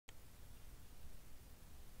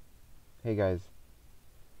Hey guys,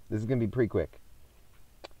 this is gonna be pretty quick.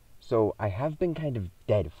 So I have been kind of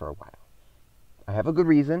dead for a while. I have a good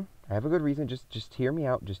reason. Just hear me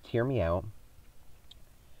out. Just hear me out.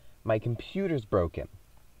 My computer's broken.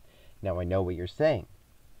 Now I know what you're saying.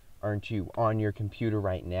 Aren't you on your computer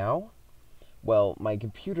right now? Well, my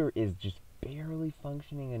computer is just barely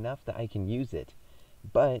functioning enough that I can use it.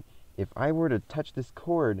 But if I were to touch this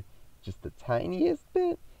cord just the tiniest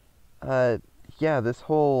bit, uh, yeah, this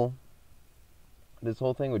whole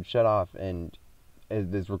thing would shut off and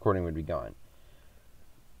this recording would be gone.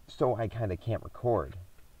 So I kind of can't record,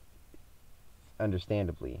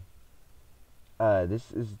 understandably.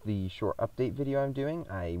 This is the short update video I'm doing.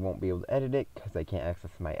 I won't be able to edit it because I can't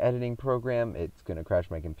access my editing program. It's going to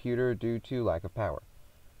crash my computer due to lack of power.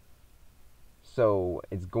 So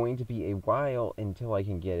it's going to be a while until I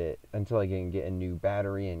can get a new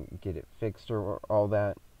battery and get it fixed or all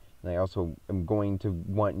that. And I also am going to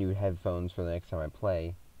want new headphones for the next time I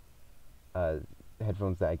play.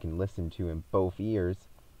 Headphones that I can listen to in both ears.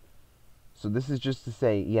 So this is just to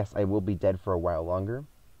say, yes, I will be dead for a while longer.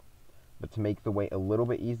 But to make the wait a little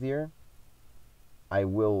bit easier, I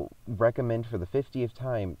will recommend for the 50th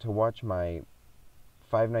time to watch my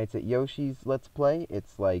Five Nights at Yoshi's Let's Play.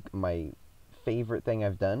 It's like my favorite thing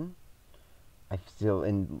I've done.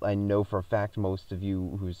 I know for a fact most of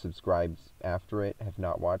you who subscribed after it have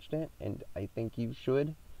not watched it, and I think you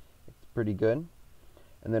should. It's pretty good.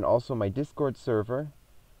 And then also my Discord server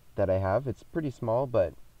that I have. It's pretty small,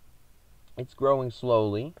 but it's growing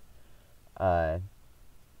slowly.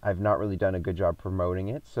 I've not really done a good job promoting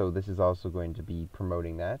it, so this is also going to be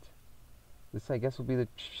promoting that. This, I guess, will be the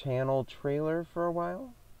channel trailer for a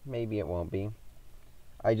while. Maybe it won't be.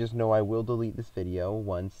 I just know I will delete this video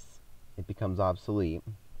once it becomes obsolete.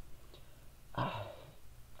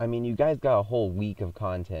 I mean, you guys got a whole week of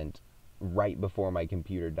content right before my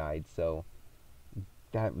computer died, so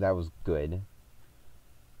that was good.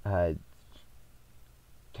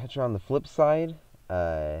 Catch you on the flip side.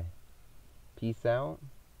 Peace out.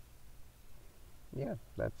 Yeah,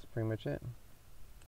 that's pretty much it.